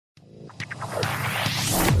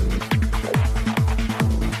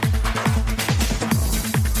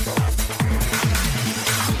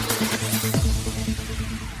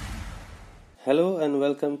Hello and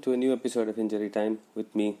welcome to a new episode of Injury Time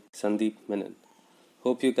with me, Sandeep Menon.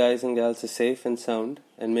 Hope you guys and gals are safe and sound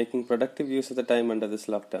and making productive use of the time under this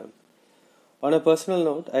lockdown. On a personal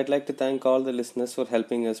note, I'd like to thank all the listeners for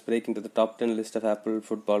helping us break into the top 10 list of Apple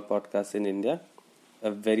football podcasts in India.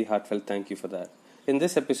 A very heartfelt thank you for that. In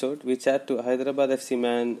this episode, we chat to Hyderabad FC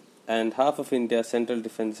man and half of India's central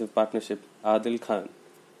defensive partnership, Adil Khan.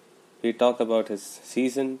 We talk about his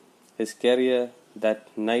season, his career, that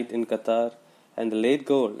night in Qatar, and the late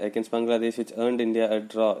goal against Bangladesh which earned India a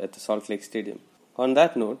draw at the Salt Lake Stadium. On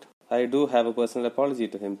that note, I do have a personal apology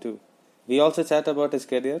to him too. We also chat about his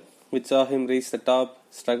career, which saw him reach the top,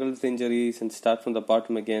 struggle with injuries and start from the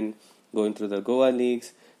bottom again, going through the Goa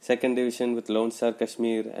Leagues, second division with Lone Star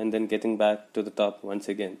Kashmir, and then getting back to the top once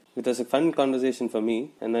again. It was a fun conversation for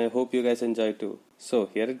me, and I hope you guys enjoy too. So,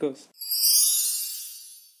 here it goes.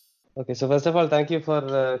 Okay, so first of all, thank you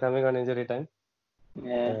for coming on Injury Time.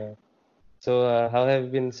 Yeah, How have you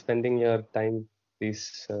been spending your time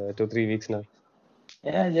these 2-3 weeks now?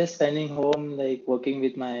 yeah, just spending home, like working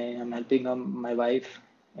with I'm helping my wife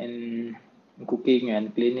in cooking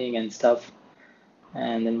and cleaning and stuff,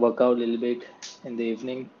 and then work out a little bit in the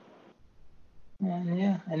evening, and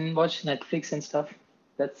yeah, and watch Netflix and stuff.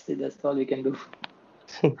 That's it. That's all we can do.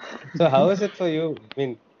 So how is it for you? I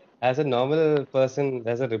mean, as a normal person,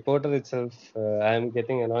 as a reporter itself, I'm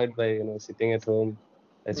getting annoyed by sitting at home.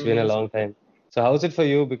 It's been a Mm. long time. So how is it for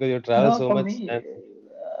you? Because you travel No, so for much. me,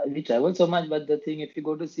 And we travel so much, but the thing, if you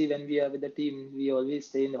go to see when we are with the team, we always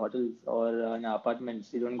stay in the hotels or in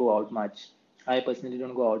apartments. We don't go out much. I personally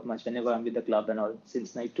don't go out much whenever I'm with the club and all,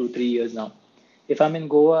 since like 2, 3 years now. If I'm in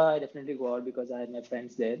Goa, I definitely go out because I have my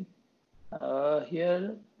friends there.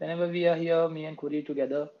 Here, whenever we are here, me and Kuri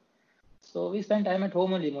together, so we spend time at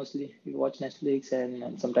home only mostly. We watch Netflix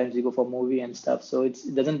and sometimes we go for movie and stuff. So it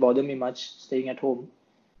doesn't bother me much staying at home.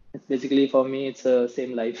 It's basically for me, it's the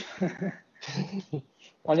same life.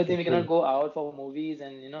 Only thing we cannot good. go out for movies,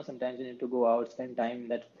 and sometimes we need to go out, spend time.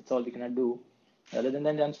 That's all we cannot do. Other than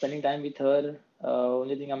that, I'm spending time with her.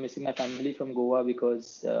 Only thing I'm missing my family from Goa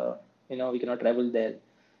because we cannot travel there.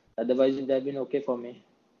 Otherwise, it would have been okay for me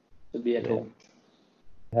to be at Yeah. home.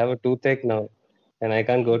 I have a toothache now, and I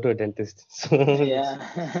can't go to a dentist. So it's sort Yeah,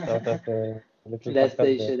 of a little that's fucked the up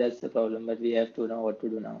there. issue. That's the problem. But we have to know what to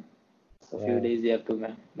do now. So a few Yeah. days we have to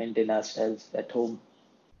maintain ourselves at home.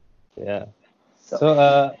 Yeah. So So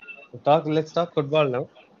let's talk football now.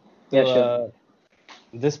 yeah, So sure.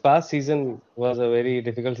 this past season was a very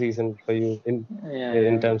difficult season for you Yeah, in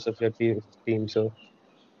yeah. terms of your team. So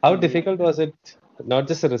how Mm. difficult was it? Not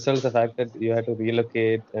just the result, the fact that you had to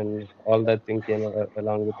relocate and all that thing came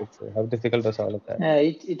along with it. So how difficult was all of that? Yeah,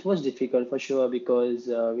 it was difficult for sure because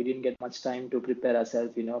we didn't get much time to prepare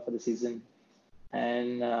ourselves, for the season.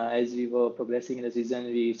 And as we were progressing in the season,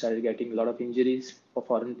 we started getting a lot of injuries for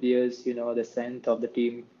foreign players. The strength of the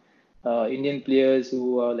team. Indian players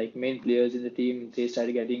who are like main players in the team, they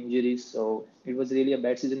started getting injuries. So it was really a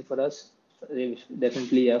bad season for us.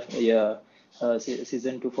 Definitely a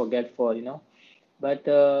season to forget for. But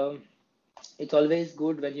it's always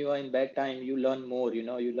good when you are in bad time. You learn more.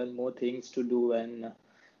 You learn more things to do, and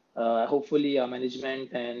hopefully our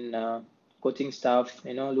management and coaching staff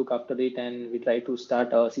look after it, and we try to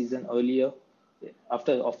start our season earlier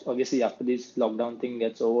after obviously after this lockdown thing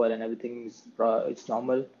gets over and everything is it's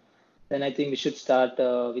normal. Then I think we should start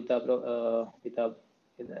with our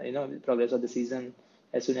progress of the season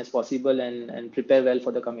as soon as possible, and prepare well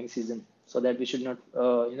for the coming season so that we should not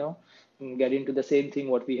get into the same thing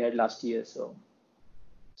what we had last year. So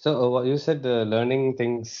So what you said learning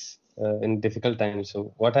things in difficult times.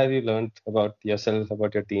 So what have you learned about yourself,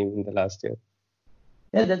 about your team in the last year?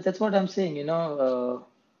 yeah, that's what I'm saying.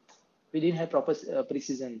 We didn't have proper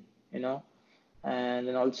preseason, you know, and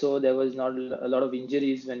then also there was not a lot of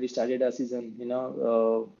injuries when we started our season.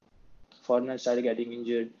 Foreigners started getting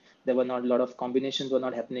injured. There were not a lot of combinations were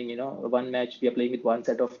not happening. One match we are playing with one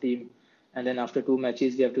set of team, and then after two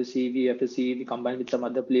matches we combine with some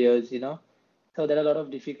other players. So there are a lot of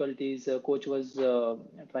difficulties. Coach was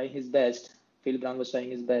trying his best. Phil Brown was trying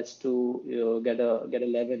his best to get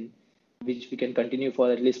 11, which we can continue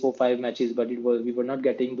for at least 4 5 matches. But we were not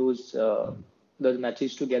getting those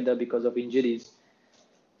matches together because of injuries.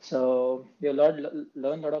 So we have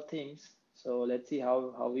learned a lot of things. So let's see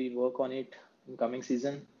how we work on it in coming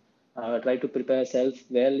season. Try to prepare ourselves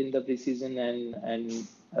well in the preseason, and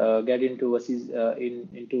get into a season,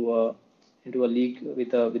 into a league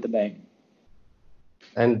with a bang.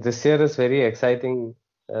 And this year is very exciting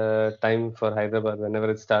time for Hyderabad whenever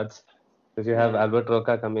it starts. because you have Yeah. Albert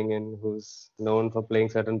Roca coming in, who's known for playing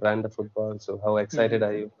certain brand of football. So how excited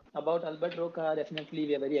are Mhm. you? About Albert Roca, definitely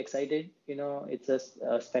we are very excited. It's a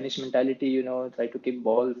Spanish mentality, try to keep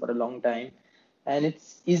ball for a long time. And it's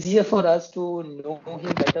easier for us to know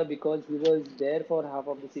him better because he was there for half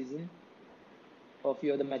of the season. A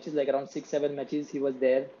few of the matches, like around 6, 7 matches, he was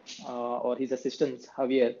there, or his assistant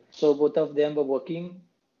Javier. So both of them were working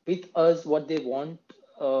with us what they want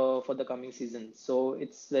for the coming season. So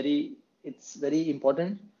it's very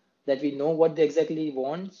important that we know what they exactly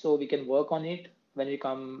want, so we can work on it when we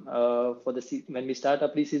come when we start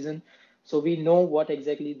our preseason. So we know what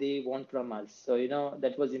exactly they want from us. So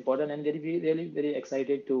that was important, and we really very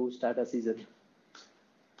excited to start our season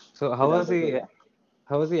So with Albert Roca.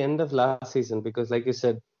 how was the end of last season? Because like you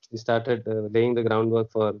said, you started laying the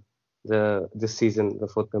groundwork for this season, the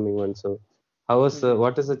forthcoming one. So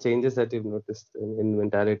what is the changes that you've noticed in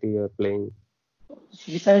mentality or playing?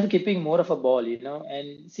 We started keeping more of a ball,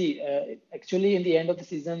 and see, actually, in the end of the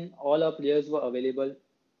season, all our players were available.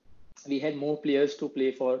 We had more players to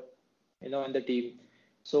play for, in the team.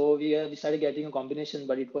 So we started getting a combination,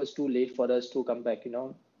 but it was too late for us to come back.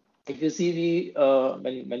 If you see,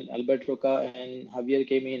 when Albert Roca and Javier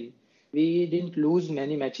came in, we didn't lose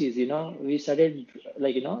many matches. We started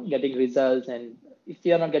like getting results, and if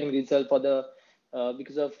we are not getting results for the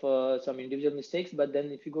because of some individual mistakes, but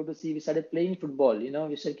then if you go to see, we started playing football.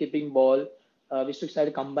 We started keeping ball. We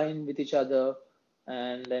started combine with each other,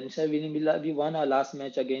 and then so we won our last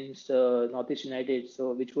match against Northeast United,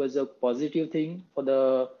 so which was a positive thing for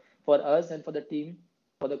us and for the team,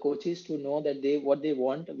 for the coaches to know that they what they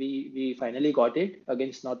want. We finally got it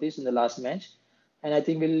against Northeast in the last match, and I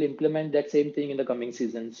think we'll implement that same thing in the coming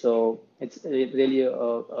season. So it's really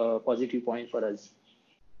a positive point for us.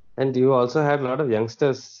 And you also had a lot of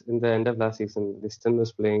youngsters in the end of last season. Liston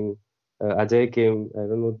was playing. Ajay came. I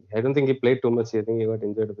don't know. I don't think he played too much. I think he got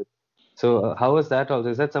injured a bit. So how was that also?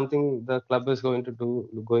 Is that something the club is going to do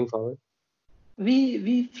going forward?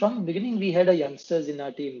 We from beginning we had a youngsters in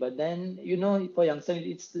our team, but then for youngsters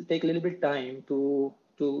it's take a little bit time to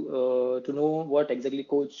know what exactly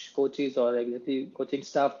coaches or exactly coaching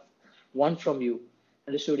staff want from you.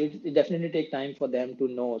 Understood? It definitely take time for them to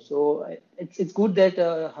know. So it's good that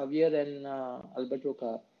Javier and Albert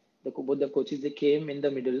Roca, both the coaches, they came in the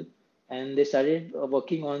middle and they started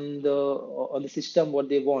working on the system what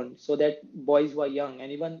they want, so that boys who are young,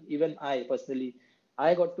 and even I personally,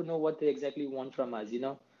 I got to know what they exactly want from us.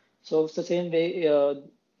 So it's the same way,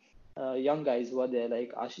 young guys who are there,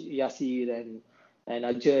 like Yasir and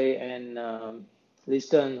Ajay and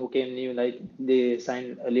Liston, who came new, like they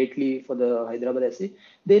signed lately for the Hyderabad FC.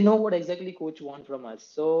 They know what exactly coach want from us.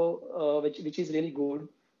 So which is really good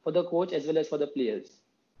for the coach as well as for the players.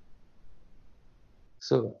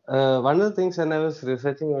 So one of the things when I was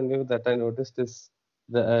researching on you that I noticed is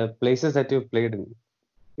the places that you've played in.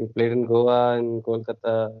 You played in Goa, in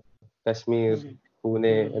Kolkata, Kashmir, Mhm.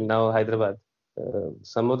 Pune, and Mhm. now Hyderabad.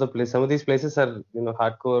 Some of these places are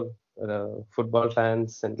hardcore football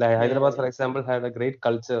fans, and like Yeah, Hyderabad, yeah. for example, had a great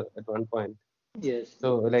culture at one point. Yes,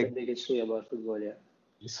 So that's a like big history about football. Yeah.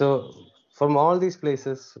 so from all these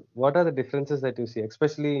places, what are the differences that you see,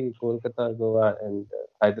 especially Kolkata, Goa, and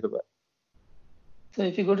Hyderabad? So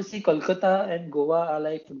if you go to see, Kolkata and Goa are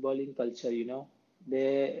like footballing culture.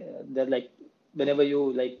 They're like, whenever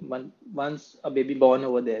you like once a baby born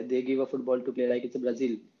over there, they give a football to play, like it's a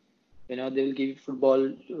Brazil. They will give football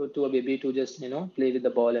to a baby to just play with the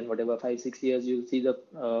ball, and whatever 5, 6 years you'll see the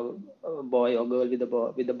boy or girl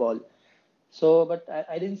with the ball. So, but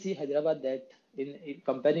I didn't see Hyderabad that in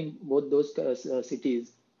comparing both those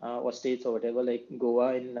cities or states or whatever, like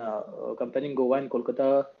Goa comparing Goa and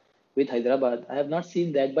Kolkata with Hyderabad. I have not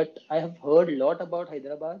seen that, but I have heard a lot about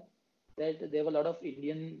Hyderabad, that there were a lot of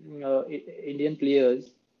Indian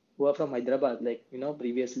players who are from Hyderabad, like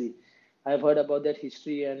previously. I've heard about that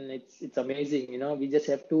history, and it's amazing. We just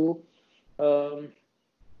have to um,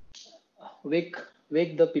 wake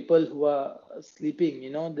wake the people who are sleeping,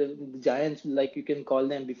 the giants, like you can call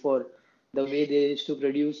them, before the way they used to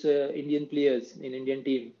produce Indian players in Indian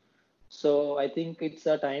team. So I think it's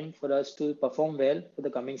a time for us to perform well for the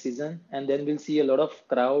coming season, and then we'll see a lot of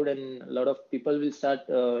crowd and a lot of people will start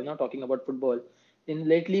talking about football. In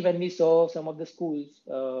lately, when we saw some of the schools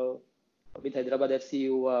with Hyderabad FC,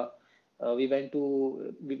 we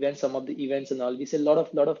went some of the events and all. We see a lot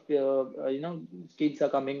of kids are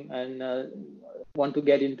coming and want to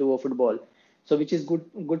get into a football. So which is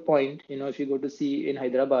good point. If you go to see in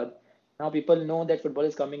Hyderabad, now people know that football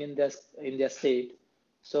is coming in their state.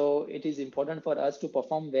 So it is important for us to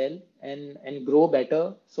perform well and grow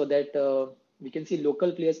better, so that we can see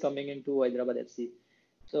local players coming into Hyderabad FC.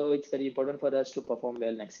 So it's very important for us to perform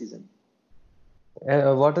well next season.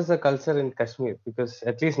 What is the culture in Kashmir? Because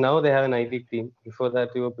at least now they have an I-League team. Before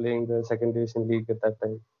that, you were playing the second division league at that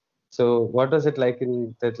time. So, what was it like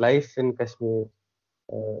in the life in Kashmir?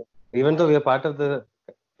 Even though we are part of the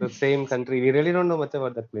same country, we really don't know much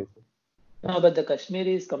about that place. No, but the Kashmir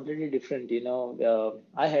is completely different.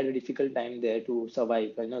 I had a difficult time there to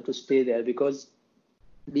survive, to stay there because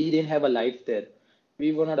we didn't have a life there.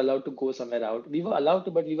 We were not allowed to go somewhere out. We were allowed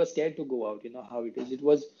to, but we were scared to go out. You know how it is. It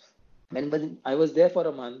was when I was there for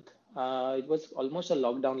a month. It was almost a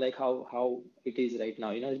lockdown, like how it is right now.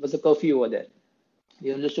 It was a curfew over there. We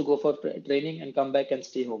used to go for training and come back and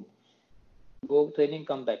stay home. Go training,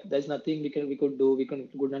 come back. There's nothing we could do. We could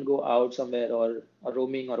not go out somewhere or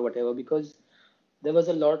roaming or whatever because there was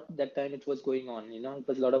a lot that time it was going on. It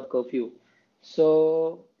was a lot of curfew.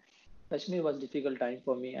 So Kashmir was difficult time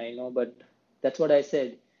for me, I know, but that's what I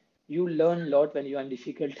said. You learn a lot when you are in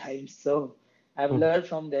difficult times. So I've Hmm. learned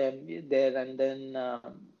from them there, and then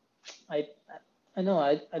I I know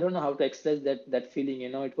I don't know how to express that feeling.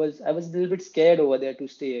 I was a little bit scared over there to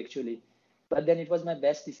stay actually, but then it was my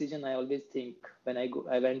best decision. I always think when I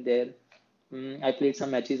went there. I played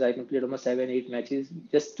some matches. I played almost 7, 8 matches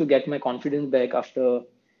just to get my confidence back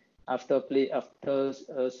after play after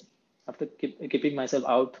keeping myself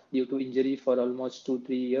out due to injury for almost 2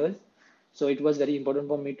 3 years. So it was very important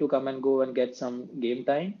for me to come and go and get some game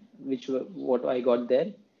time, what I got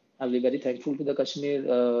there. I'll be very thankful to the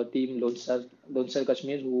Kashmir team, Lone Star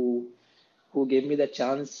Kashmir, who gave me the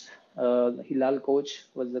chance. Hilal coach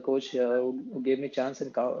was the coach who gave me chance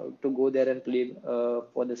to go there and play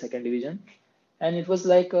for the second division, and it was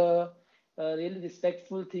like a really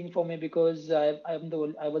respectful thing for me because I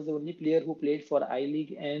was the only player who played for I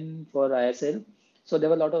League and for ISL, so there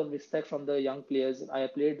was a lot of respect from the young players. I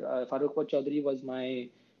played Farooq Chaudhary was my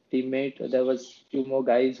teammate. There was few more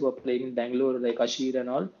guys who are playing in Bangalore like Ashir and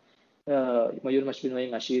all. Mayur must be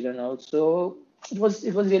knowing Ashir and all. So it was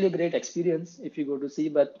really a great experience if you go to see.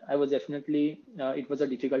 But I was definitely it was a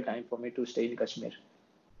difficult time for me to stay in Kashmir.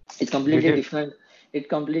 It's Did completely you different. It's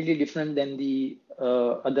completely different than the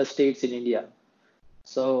other states in India.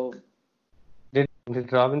 So did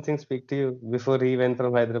Robin Singh speak to you before he went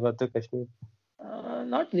from Hyderabad to Kashmir?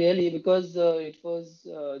 not really because it was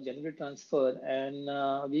January transfer,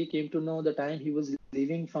 and we came to know the time he was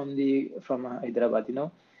leaving from Hyderabad.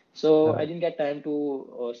 So I Uh, didn't get time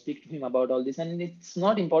to speak to him about all this, and it's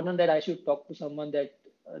not important that I should talk to someone that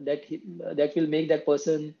will make that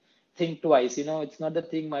person think twice. It's not the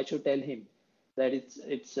thing I should tell him that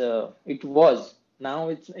it was. Now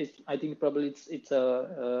it's I think probably it's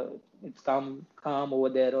calm over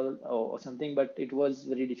there or something, but it was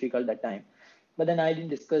very difficult that time. But then I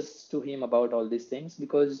didn't discuss to him about all these things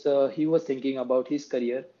because he was thinking about his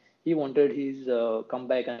career. He wanted his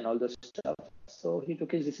comeback and all those stuff. So he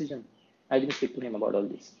took his decision. I didn't speak to him about all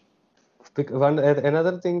this.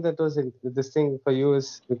 Another thing that was this thing for you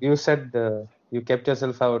is you said you kept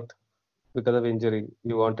yourself out because of injury.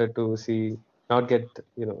 You wanted to see not get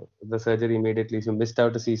the surgery immediately. So you missed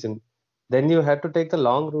out a season. Then you had to take the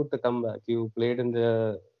long route to come back. You played in the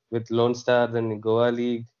with Lone Star, then in Goa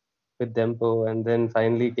League with Dempo, and then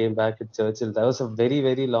finally came back with Churchill. That was a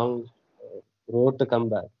very long road to come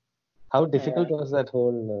back. How difficult Yeah. was that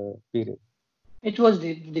whole period? It was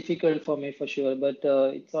difficult for me for sure, but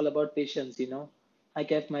it's all about patience. I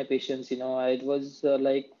kept my patience. It was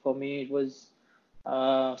like for me, it was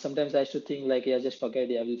sometimes I used to think like, yeah, just forget,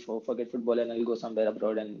 yeah, I will forget football and I'll go somewhere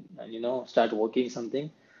abroad and start working something.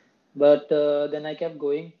 But then I kept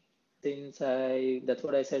going since that's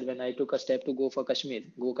what I said when I took a step to go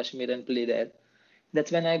Kashmir and play there.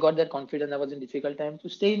 That's when I got that confidence. I was in difficult times. To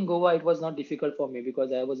stay in Goa, it was not difficult for me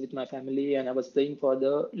because I was with my family and I was playing for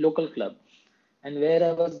the local club, and where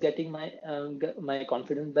I was getting my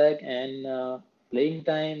confidence back and playing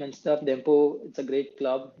time and stuff. Dempo, it's a great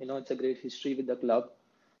club. It's a great history with the club.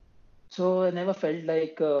 So I never felt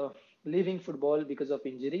like leaving football because of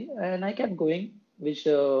injury, and I kept going. Which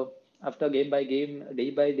after game by game, day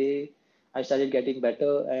by day, I started getting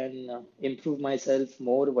better and improve myself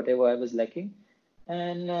more, whatever I was lacking.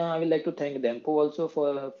 And I would like to thank Dempo also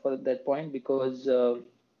for that point because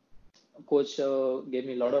coach gave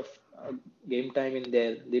me a lot of game time in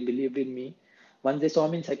there. They believed in me. Once they saw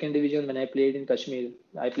me in second division when I played in Kashmir,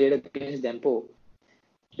 I played against Dempo.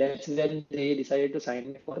 That's when they decided to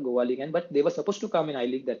sign me for Goa League. And but they were supposed to come in I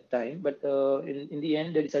League that time, but in the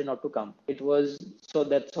end they decided not to come. It was so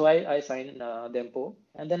that's why I signed Dempo.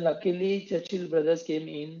 And then luckily Churchill brothers came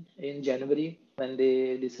in January when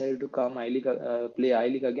they decided to come I League play I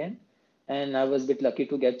League again. And I was a bit lucky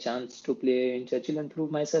to get chance to play in Churchill and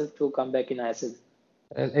prove myself to come back in ISL.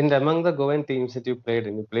 And among the Goan teams that you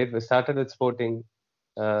started with Sporting,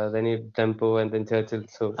 then you Tempo, and then Churchill.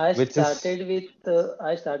 So which is I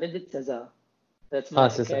started with Cesar. That's my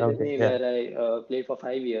okay, academy yeah. where I played for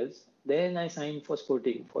 5 years. Then I signed for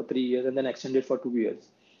Sporting for 3 years and then extended for 2 years.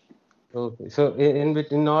 Okay. So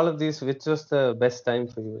in all of these, which was the best time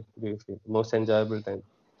for you? Do you feel most enjoyable time?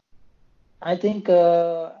 I think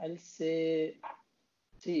I'll say,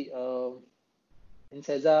 see, in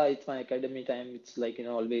Cesar, it's my academy time. It's like,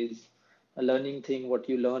 always a learning thing, what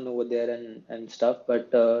you learn over there and stuff.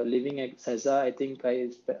 But living at Cesar, I think I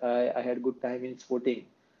had good time in Sporting.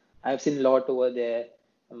 I've seen a lot over there.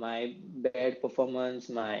 My bad performance,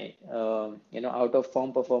 my out of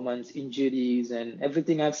form performance, injuries, and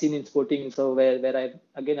everything I've seen in Sporting. So where I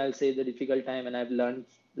again I'll say the difficult time, and I've learned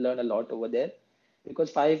a lot over there,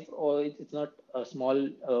 because five or it's not a small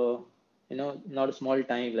not a small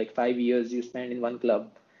time, like 5 years you spend in one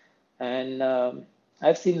club. And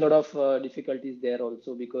I've seen a lot of difficulties there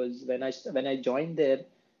also, because when I joined there,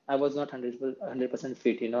 I was not 100%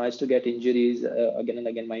 fit. I used to get injuries again and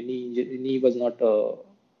again. My knee was not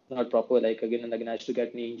proper. Like again and again, I used to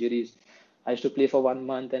get knee injuries. I used to play for 1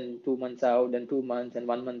 month and 2 months out, and 2 months and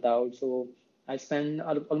 1 month out. So I spent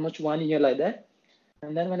almost 1 year like that.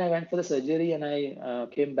 And then when I went for the surgery and I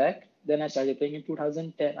came back, then I started playing in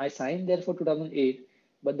 2010. I signed there for 2008,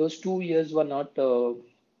 but those 2 years were not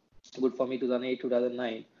good for me, 2008,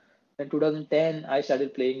 2009. Then 2010, I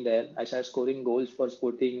started playing there. I started scoring goals for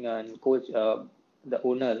Sporting, and coach, the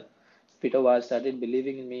owner, Peter Vaz, started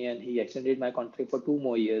believing in me, and he extended my contract for 2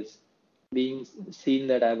 more years, being seen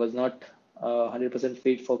that I was not 100%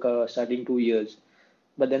 fit for starting 2 years.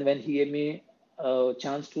 But then when he gave me a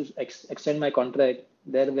chance to extend my contract,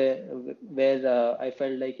 there where I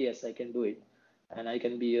felt like yes, I can do it, and I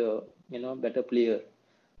can be a better player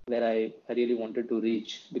where I really wanted to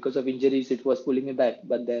reach. Because of injuries, it was pulling me back.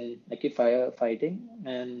 But then I keep fighting,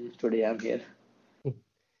 and today I'm here.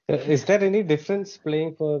 Is there any difference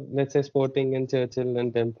playing for, let's say, Sporting and Churchill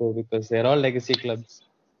and Tempo, because they're all legacy clubs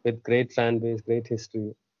with great fan base, great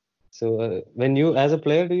history? So when you, as a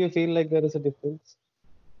player, do you feel like there is a difference?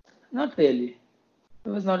 Not really. It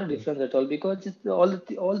was not a difference at all, because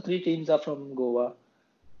all three teams are from Goa,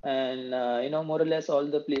 and more or less all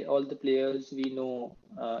the players we know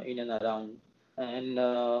in and around, and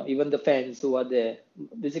even the fans who are there.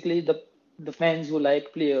 Basically, the fans who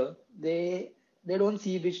like player, they don't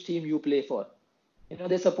see which team you play for.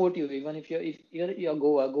 They support you even if you're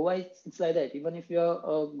Goa. It's like that. Even if you're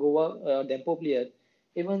a Goa Dempo player,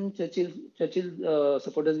 even Churchill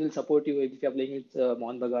supporters will support you if you're playing with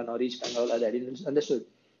Mohun Bagan or East Bengal, like that. Understood.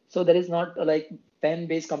 So there is not like fan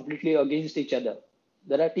base completely against each other.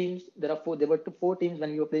 There are teams. There were four teams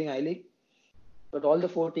when we were playing I League, but all the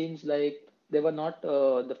four teams, like, they were not.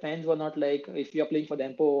 The fans were not like, if you're playing for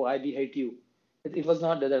Dempo, I we hate you. It was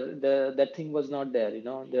not that thing was not there.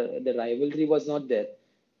 The rivalry was not there.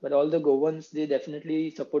 But all the Goans, they definitely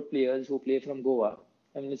support players who play from Goa.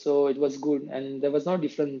 And so it was good, and there was no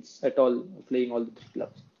difference at all playing all the three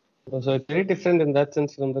clubs. So it's very different in that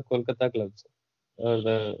sense from the Kolkata clubs or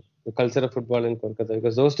the culture of football in Kolkata,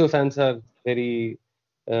 because those two fans are very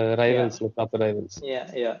Yeah, rivals, like proper rivals.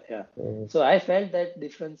 yeah. Uh, So I felt that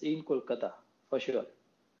difference in Kolkata for sure,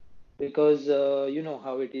 because you know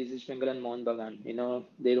how it is. East Bengal and Mohun Bagan,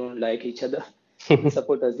 they don't like each other. The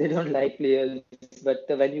supporters, they don't like players, but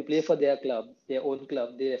when you play for their club, their own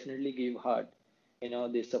club, they definitely give hard.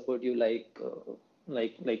 They support you like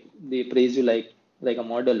they praise you like a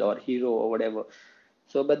model or hero or whatever.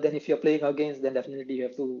 So, but then if you're playing against, then definitely you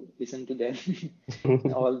have to listen to them,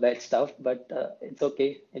 all that stuff. But it's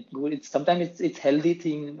okay. It's good. It's sometimes it's healthy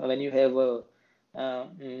thing when you have uh,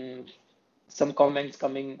 mm, some comments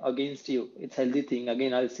coming against you. It's healthy thing.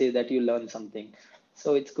 Again, I'll say that you learn something.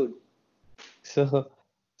 So it's good. so,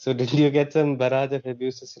 so did you get some barrage of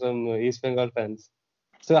abuses from East Bengal fans?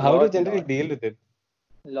 So how do you Lot, generally lot, deal with it?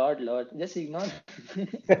 lot. Just ignore.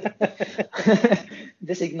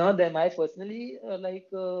 Just ignore them. I personally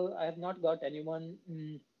I have not got anyone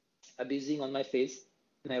abusing on my face.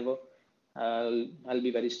 Never. I'll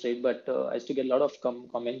be very straight. But I used to get a lot of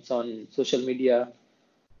comments on social media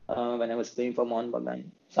when I was playing for Mohun Bagan.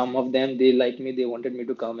 Some of them, they like me. They wanted me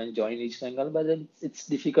to come and join East Bengal, but then it's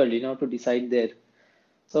difficult, to decide there.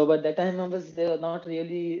 So, but that time I was there, not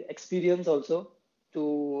really experienced also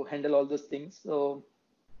to handle all those things. So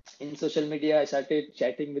in social media, I started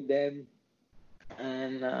chatting with them,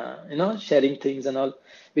 and sharing things and all,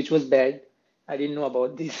 which was bad. I didn't know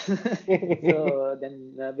about this. So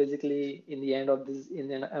then basically in the end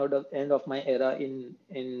of my era in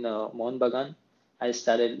Mohun Bagan, I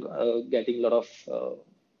started getting a lot of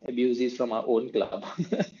abuses from our own club,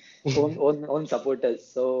 own supporters.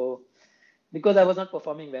 So because I was not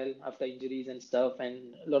performing well after injuries and stuff,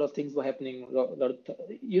 and a lot of things were happening.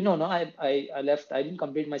 No, I left. I didn't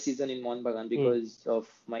complete my season in Mohan Mm. because of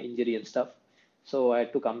my injury and stuff. So I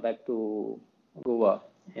had to come back to Goa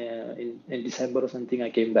in December or something. I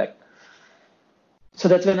came back. So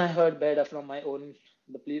that's when I heard bad from my own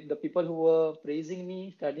the people who were praising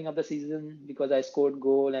me starting of the season because I scored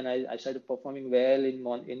goal and I started performing well in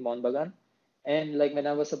Mon Bagan. And like when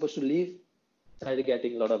I was supposed to leave, started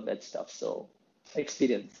getting a lot of bad stuff. So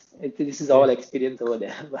experience. This is Yeah. all experience over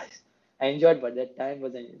there. But I enjoyed, but that time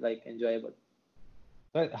was like enjoyable.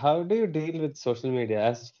 But how do you deal with social media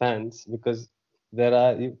as fans? Because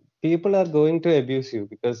people are going to abuse you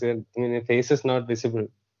because your face is not visible.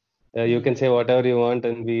 You can Hmm. say whatever you want,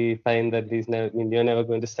 and we find that you're never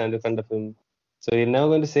going to stand in front of him. So you're never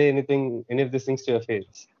going to say any of these things to your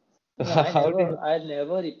face. So No, how do you? I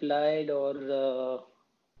never replied or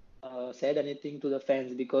said anything to the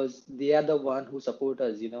fans because they are the one who support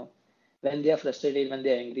us. When they are frustrated, when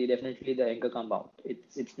they are angry, definitely the anger come out.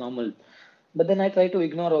 It's normal. But then I try to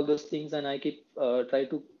ignore all those things and I keep try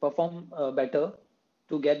to perform better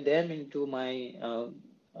to get them into my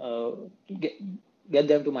uh, get, get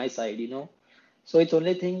them to my side. So it's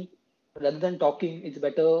only thing rather than talking, it's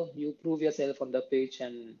better you prove yourself on the pitch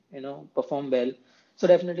and perform well. So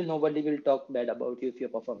definitely nobody will talk bad about you if you're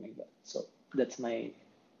performing well. So that's my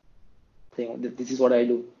thing. This is what I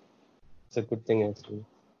do. It's a good thing actually.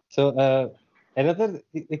 So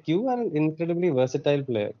like you are an incredibly versatile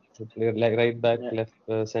player. You play like right back, Yeah.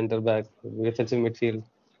 left, center back, defensive midfield,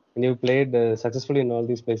 and you played successfully in all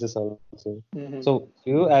these places also. Hmm. So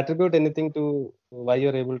do you attribute anything to why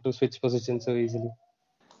you're able to switch positions so easily?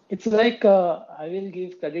 It's like I will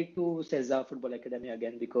give credit to Cesar Football Academy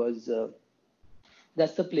again because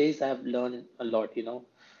that's the place I have learned a lot,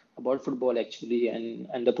 about football actually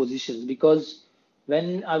and the positions. Because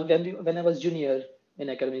when I was junior in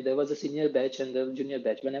academy, there was a senior batch and the junior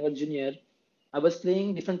batch. When I was junior, I was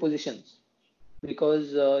playing different positions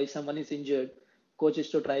because if someone is injured, coach is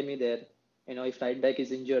to try me there. If right back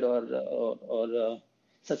is injured or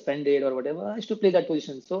suspended or whatever, I used to play that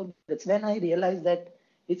position. So that's when I realized that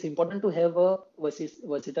it's important to have a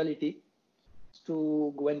versatility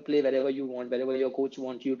to go and play wherever you want, wherever your coach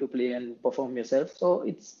wants you to play and perform yourself. So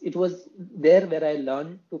it was there where I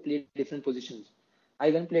learned to play different positions. I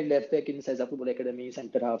even played left back in Saiza Football Academy,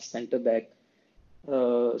 center half, center back,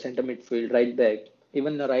 center midfield, right back,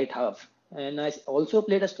 even the right half. And I also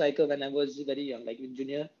played a striker when I was very young, like in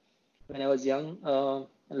junior. When I was young,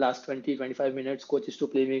 last 20, 25 minutes, coach used to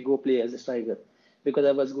play me, go play as a striker because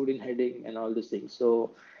I was good in heading and all those things.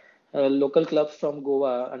 So local clubs from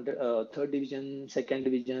Goa under third division, second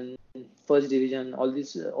division, first division, all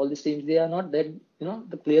these teams, they are not that,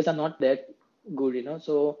 the players are not that good.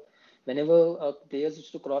 So whenever players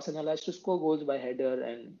used to cross and all, I used to score goals by header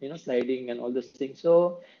and sliding and all those things.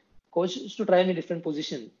 So coach used to try me different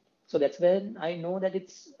position. So that's when I know that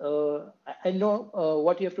I know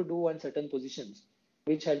what you have to do on certain positions,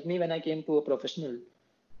 which helped me when I came to a professional.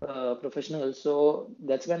 So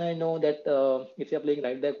that's when I know that if you're playing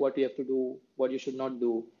right back, what you have to do, what you should not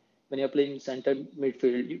do. When you're playing center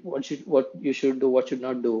midfield, what you should do, what should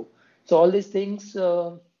not do. So all these things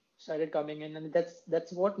started coming in, and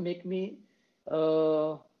that's what make me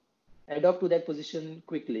uh, adapt to that position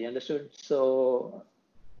quickly. Understood? So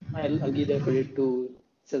I'll give the credit to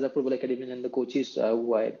Cesar Football Academy and the coaches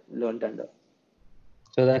who I learned under.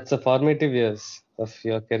 So that's the formative years of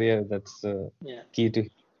your career. That's Yeah. key to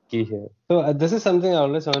key here. So this is something I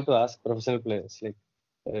always want to ask professional players. Like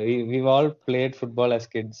we've all played football as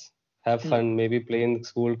kids, have Hmm. fun, maybe play in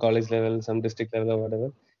school, college level, some district level or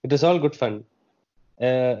whatever. It is all good fun.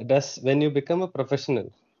 Does when you become a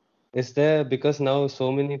professional, is there because now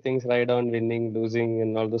so many things ride on winning, losing,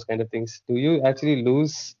 and all those kind of things? Do you actually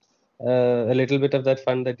lose a little bit of that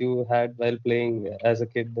fun that you had while playing as a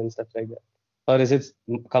kid and stuff like that? Or is it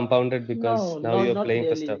compounded because No, now no, you're not playing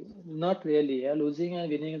for stuff? really. Not really. Yeah, losing and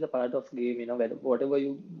winning is a part of game. Whatever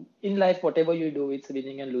you in life, whatever you do, it's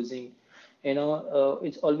winning and losing. It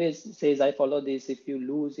always says, I follow this. If you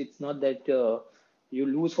lose, it's not that you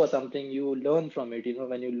lose for something. You learn from it.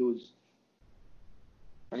 When you lose,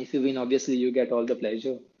 and if you win, obviously you get all the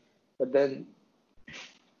pleasure. But then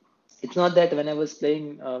it's not that when I was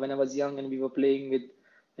playing, when I was young and we were playing with,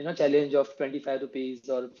 challenge of 25 rupees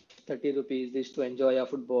or 30 rupees, is to enjoy a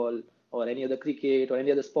football or any other cricket or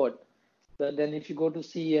any other sport. But then if you go to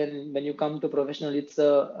see and when you come to professional,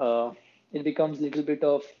 it becomes a little bit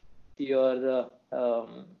of your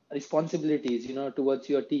responsibilities, towards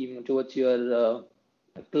your team, towards your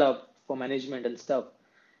club for management and stuff.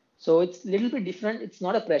 So it's a little bit different. It's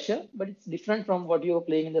not a pressure, but it's different from what you're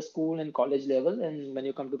playing in the school and college level. And when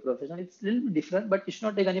you come to professional, it's a little bit different, but you should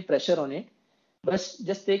not take any pressure on it. But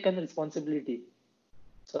just take an responsibility.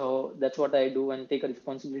 So that's what I do, and take a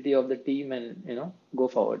responsibility of the team and go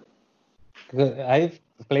forward. I've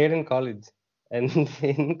played in college, and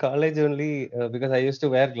in college only because I used to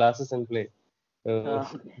wear glasses and play.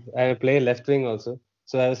 Okay. I play left wing also,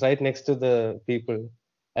 so I was right next to the people,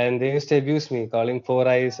 and they used to abuse me, calling four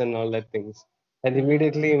eyes and all that things. And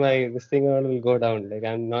immediately my this thing all will go down. Like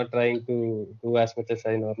I'm not trying to do as much as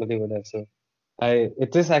I normally would have. So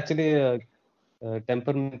it is actually a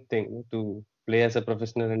temperament thing to play as a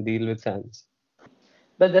professional and deal with fans.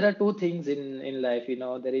 But there are two things in life.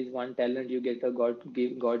 There is one talent you get, a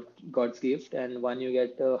God's gift, and one you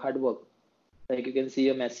get hard work. Like you can see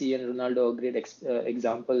a Messi and Ronaldo, great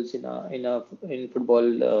examples in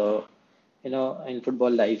football. In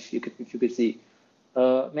football life, if you could see,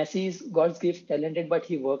 Messi is God's gift, talented, but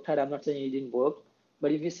he worked hard. I'm not saying he didn't work,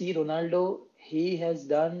 but if you see Ronaldo, he has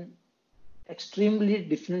done extremely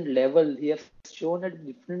different level. He has shown at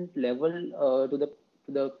different level to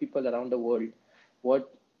the people around the world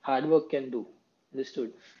what hard work can do.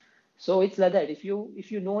 Understood? So it's like that. If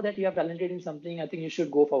you know that you are talented in something, I think you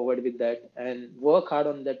should go forward with that and work hard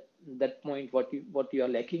on that point what you are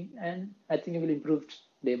lacking, and I think you will improve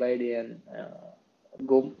day by day and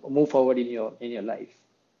go move forward in your life.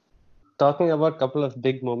 Talking about a couple of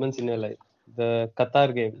big moments in your life, the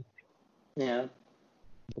Qatar game. Yeah.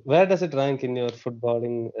 Where does it rank in your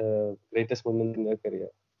footballing greatest moments in your career?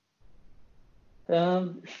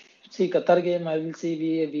 Um, See, Qatar game, I will say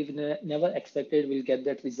we've never expected we'll get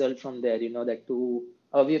that result from there. That two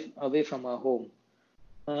away from our home.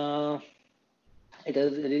 Uh, it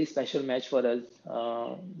was a really special match for us.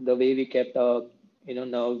 The way we kept our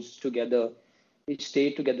nerves together, we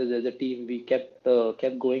stayed together as a team. We kept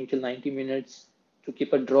going till 90 minutes to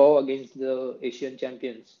keep a draw against the Asian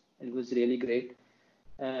champions. It was really great,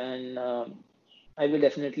 and I will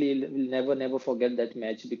definitely will never forget that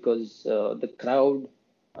match because the crowd,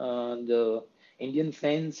 the Indian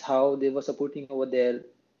fans, how they were supporting over there,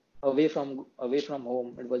 away from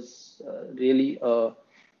home. It was really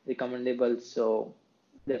recommendable. So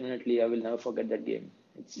definitely, I will never forget that game.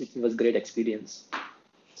 It was great experience.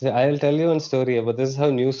 So I'll tell you one story about this is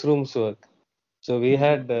how newsrooms work. So we Mm-hmm.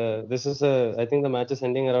 had I think the match is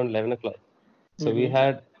ending around 11 o'clock. So we Mm-hmm.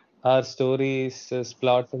 had our stories,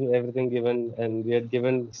 plots, and everything given, and we had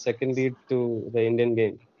given second lead to the Indian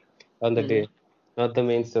game on the Mm-hmm. day, not the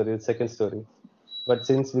main story, the second story. But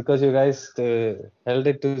because you guys held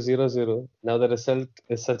it to 0-0, now the result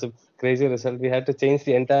is such a crazy result. We had to change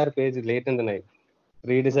the entire page late in the night,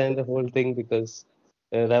 redesign the whole thing because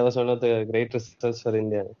that was one of the great results for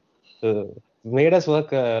India. So made us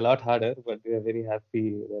work a lot harder, but we are very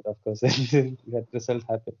happy that of course that result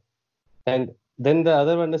happened. And then the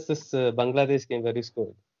other one is this Bangladesh game where you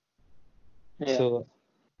scored. Yeah. So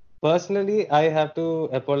personally, I have to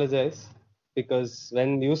apologize because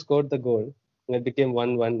when you scored the goal, it became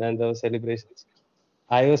 1-1 and there were celebrations.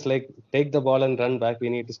 I was like, take the ball and run back. We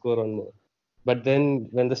need to score one more. But then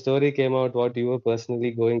when the story came out, what you were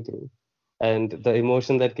personally going through and the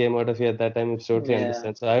emotion that came out of you at that time, it's totally Yeah.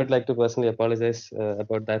 understand. So I would like to personally apologize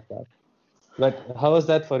about that part. But how was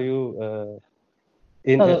that for you?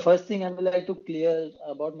 In No, the first thing I would like to clear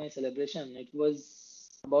about my celebration, it was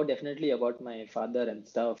definitely about my father and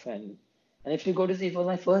stuff, and if you go to see, it was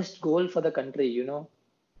my first goal for the country.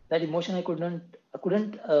 That emotion I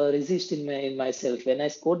couldn't resist in myself. When I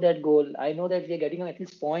scored that goal, I know that we are getting at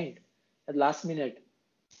least point at last minute,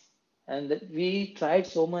 and that we tried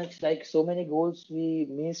so much, like so many goals we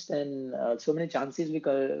missed, and so many chances we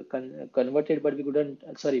converted, but we couldn't.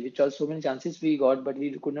 Sorry, which was so many chances we got, but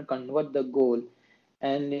we could not convert the goal.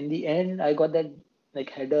 And in the end, I got that like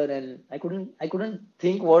header, and I couldn't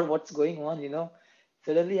think what's going on.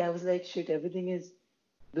 Suddenly I was like, shit, everything is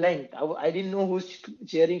blank. I didn't know who's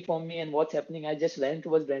cheering for me and what's happening. I just ran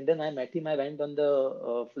towards Brendan. I met him. I went on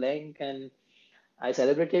the flank, and I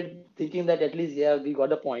celebrated thinking that at least, yeah, we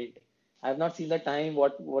got a point. I've not seen the time,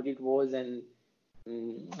 what it was, and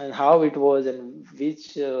how it was, and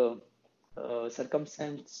which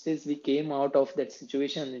circumstances we came out of that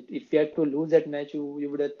situation. If we had to lose that match, you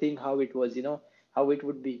would have think how it was, how it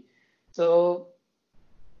would be. So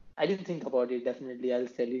I didn't think about it. Definitely, I'll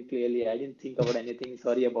tell you clearly. I didn't think about anything.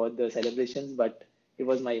 Sorry about the celebrations, but it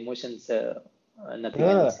was my emotions, nothing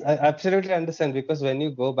No, else. Yeah. I absolutely understand because when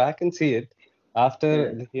you go back and see it, after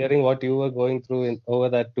Yeah. hearing what you were going through over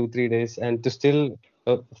that 2-3 days, and to still,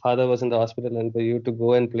 father was in the hospital, and for you to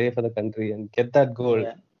go and play for the country and get that goal,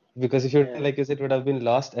 Yeah. because if you, Yeah. like you said, would have been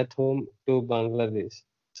lost at home to Bangladesh.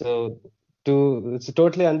 So to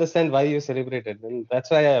totally understand why you celebrated, and that's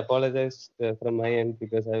why I apologized from my end,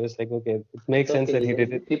 because I was like, okay, it makes It's sense that he did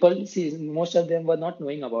okay. it. People see most of them were not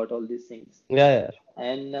knowing about all these things. Yeah,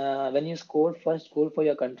 And when you score first goal for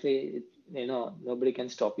your country, nobody can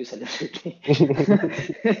stop you celebrating.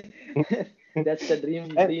 yeah. That's the dream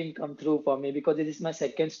And, dream come true for me because it is my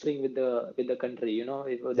second string with the country.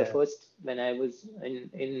 It was the yeah. first when I was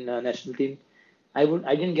in national team. I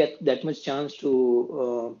didn't get that much chance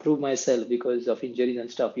to prove myself because of injuries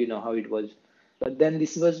and stuff. You know how it was. But then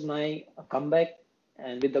this was my comeback,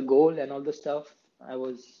 and with the goal and all the stuff, I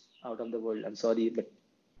was out of the world. I'm sorry, but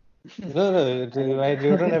No, no, I don't.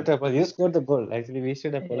 you don't have to apologize. You scored the goal. Actually, we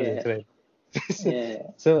should apologize, Yeah, right? yeah.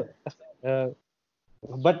 So, uh,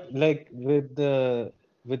 but like with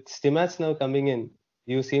Stimats now coming in,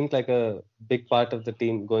 you seemed like a big part of the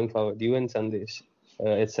team going forward. You and Sandesh,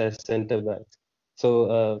 it's as center back.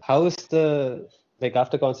 So, how is the like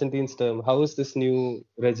after Constantine's term? How is this new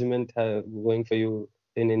regiment going for you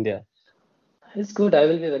in India? It's good. I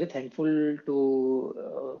will be very thankful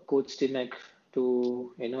to Coach Timek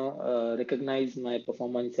to recognize my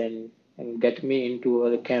performance and get me into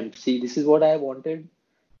a camp. See, this is what I wanted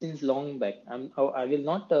since long back. I will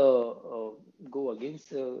not go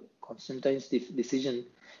against Constantine's decision.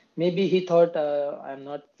 Maybe he thought I'm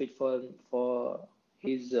not fit for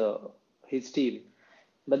his uh, his team.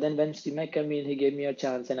 But then when Stimac came in, he gave me a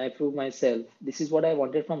chance and I proved myself. This is what I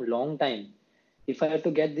wanted from long time. If I had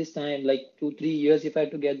to get this time, like 2, 3 years, if I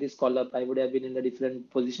had to get this call up, I would have been in a different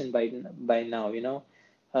position by now.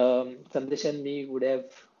 Sandesh and me would have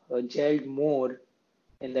gelled more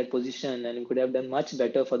in that position and could have done much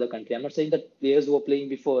better for the country. I'm not saying that players who were playing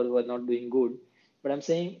before were not doing good, but I'm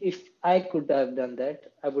saying if I could have done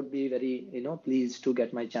that, I would be very, pleased to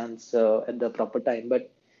get my chance at the proper time.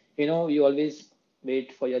 But, you always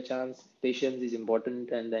wait for your chance. Patience is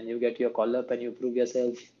important, and then you get your call up and you prove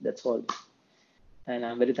yourself. That's all. And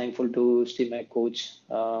I'm very thankful to Steve, my coach,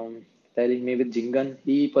 pairing me with Jingan.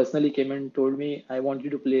 He personally came and told me, I want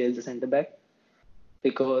you to play as a centre back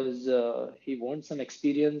because he wants some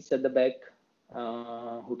experience at the back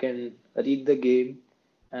who can read the game,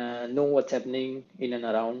 know what's happening in and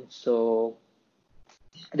around. So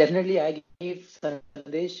definitely, I gave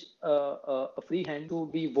Sandesh a free hand to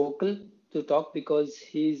be vocal to talk because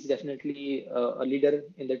he's definitely a leader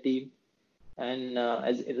in the team. And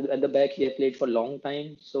as at the back, he had played for a long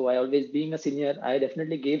time. So I always, being a senior, I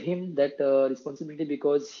definitely gave him that responsibility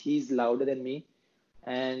because he's louder than me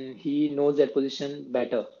and he knows that position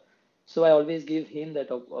better. So I always give him that,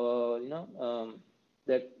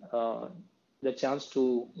 that the chance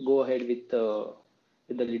to go ahead with the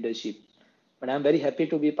leadership. But I'm very happy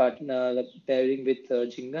to be partner pairing with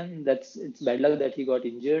Chingan. It's bad luck that he got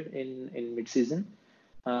injured in mid-season.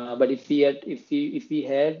 But if we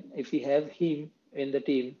have him in the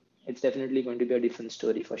team, it's definitely going to be a different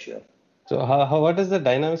story for sure. So what is the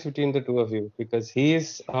dynamics between the two of you? Because he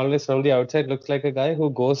is always from the outside looks like a guy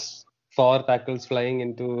who goes for tackles, flying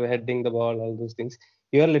into heading the ball, all those things.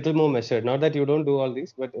 You are a little more measured. Not that you don't do all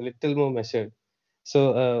these, but a little more measured.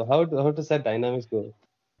 So how does that dynamics go?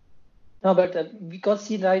 No, but because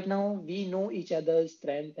see, right now we know each other's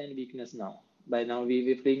strength and weakness now. By now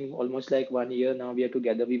we're playing almost like 1 year now. We are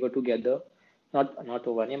together. We were together, not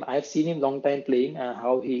for 1 year. I've seen him long time playing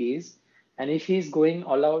how he is, and if he's going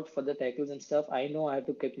all out for the tackles and stuff, I know I have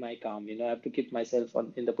to keep my calm. I have to keep myself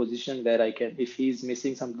in the position where I can. If he's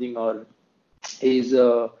missing something or he's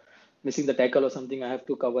missing the tackle or something, I have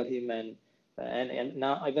to cover him and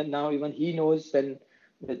now even he knows when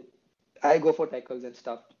I go for tackles and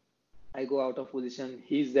stuff. I go out of position,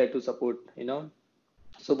 he's there to support.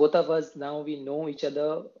 So both of us now we know each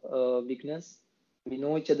other weakness, we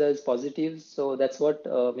know each other's positives. So that's what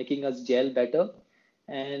making us gel better.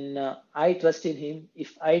 And I trust in him.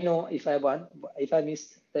 If I know if I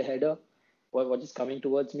miss the header, what is coming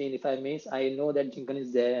towards me, and if I miss, I know that Jinkan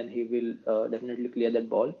is there and he will definitely clear that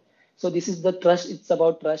ball. So this is the trust. It's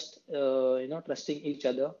about trust. Trusting each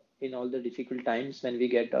other in all the difficult times when we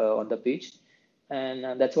get on the pitch,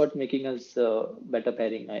 and that's what making us better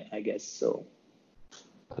pairing, I guess. So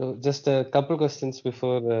So just a couple questions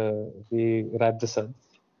before we wrap this up.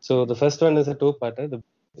 So the first one is a two-parter.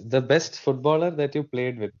 The best footballer that you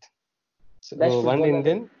played with. best So one footballer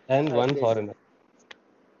Indian and I one played. foreigner.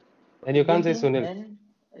 And you Indian can't say team, Sunil. then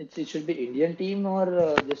it should be Indian team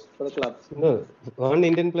or just for the club. No, one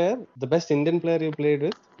Indian player, the best Indian player you played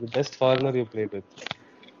with, the best foreigner you played with.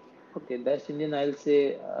 Okay, best Indian, I'll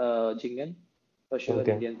say Jingan, for sure,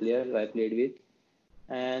 Okay. Indian player who I played with.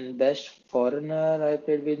 And best foreigner, I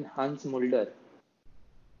played with Hans Mulder.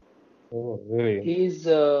 Oh, really? He's,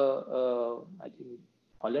 I think,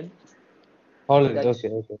 Holland. Holland. Dutch.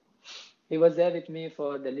 Okay. He was there with me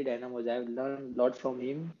for Delhi Dynamos. I've learned a lot from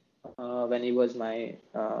him when he was my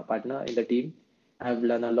partner in the team. I've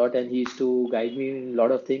learned a lot, and he used to guide me in a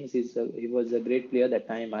lot of things. He was a great player that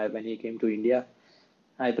time. When he came to India,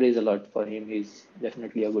 I praise a lot for him. He's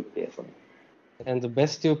definitely a good player for me. And the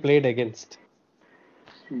best you played against?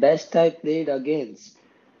 Best I played against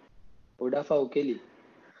Odafa Ukeli.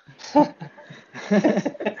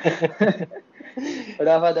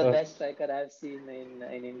 Rafa, the Oh, best striker I've seen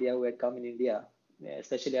in India who had come in India. Yeah,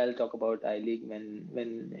 especially I'll talk about I League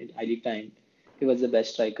when I League time. He was the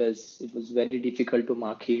best strikers. It was very difficult to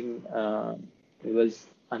mark him. He was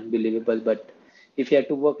unbelievable. But if he had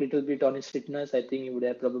to work a little bit on his fitness, I think he would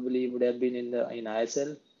have been in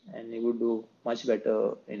ISL and he would do much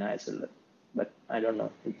better in ISL. But I don't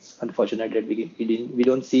know. It's unfortunate that we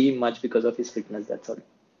don't see him much because of his fitness. That's all.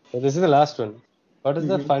 so this is the last one. What is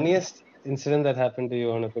the Mhm. funniest incident that happened to you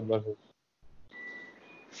on a football field?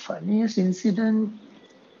 Funniest incident.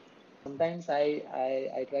 Sometimes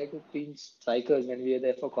I try to pinch strikers when we are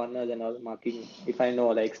there for corners and all marking. If I know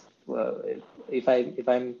like uh, if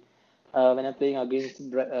I'm when I'm playing against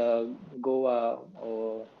Goa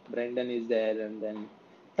or Brendan is there and then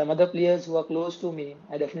some other players who are close to me,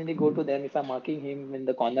 I definitely go to them if I'm marking him in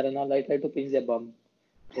the corner and all. I try to pinch their bum,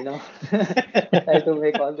 you know. Try to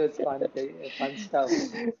make all those fun stuff.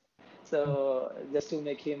 So just to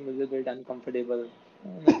make him a little bit uncomfortable,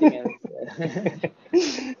 nothing else.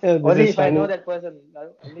 This Only is if I know funny. that person. I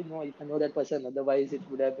only know if I know that person. Otherwise, it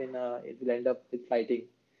would have been. It will end up with fighting.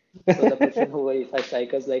 So the person who, if I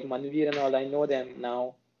strikers like Manveer and all, I know them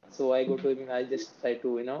now. So I go to him. I just try to,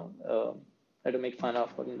 try to make fun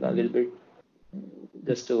of him a little bit,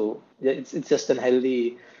 just to. Yeah, it's just an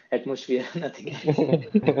healthy atmosphere, nothing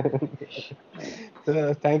else.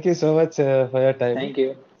 So, thank you so much for your time. Thank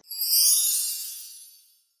you.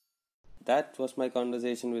 That was my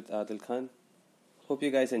conversation with Adil Khan. Hope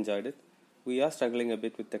you guys enjoyed it. We are struggling a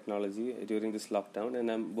bit with technology during this lockdown, and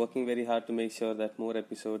I'm working very hard to make sure that more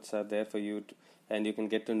episodes are there for you and you can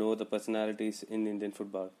get to know the personalities in Indian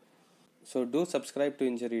football. So, do subscribe to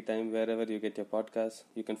Injury Time wherever you get your podcasts.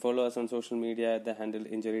 You can follow us on social media at the handle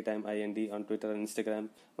Injury Time IND on Twitter and Instagram.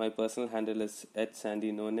 My personal handle is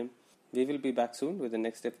 @SandyNoName. We will be back soon with the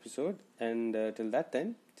next episode, and till that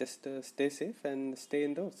time, just stay safe and stay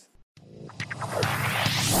indoors.